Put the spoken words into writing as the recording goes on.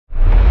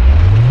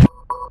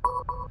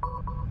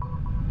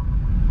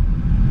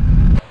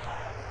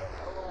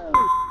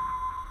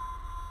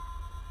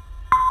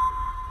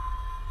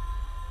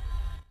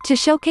To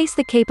showcase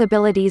the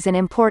capabilities and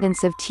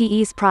importance of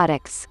TE's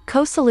products,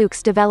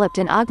 Hololens developed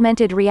an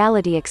augmented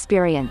reality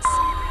experience.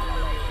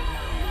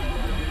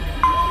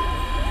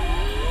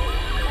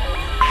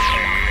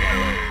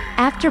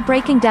 After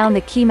breaking down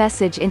the key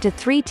message into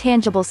 3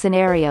 tangible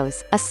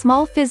scenarios, a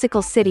small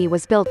physical city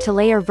was built to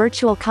layer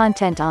virtual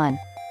content on.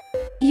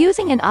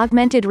 Using an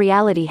augmented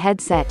reality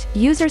headset,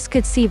 users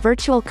could see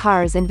virtual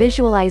cars and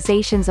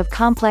visualizations of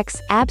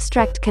complex,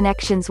 abstract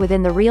connections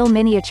within the real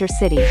miniature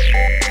city.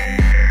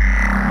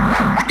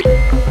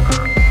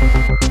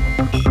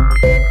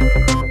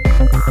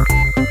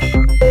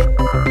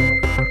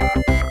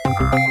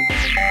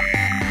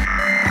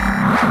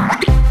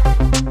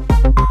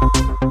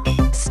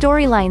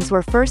 Storylines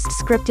were first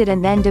scripted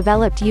and then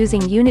developed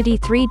using Unity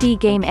 3D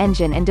game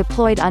engine and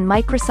deployed on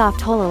Microsoft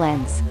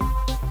HoloLens.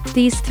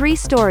 These 3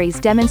 stories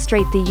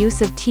demonstrate the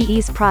use of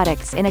TE's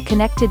products in a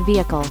connected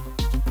vehicle.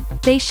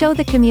 They show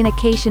the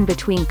communication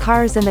between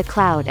cars and the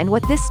cloud and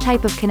what this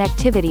type of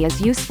connectivity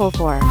is useful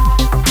for.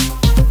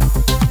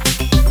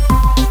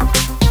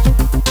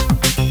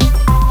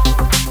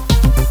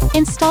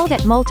 Installed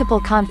at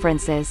multiple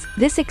conferences,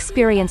 this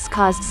experience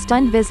caused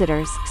stunned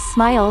visitors,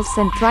 smiles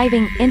and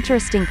thriving,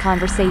 interesting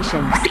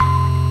conversations.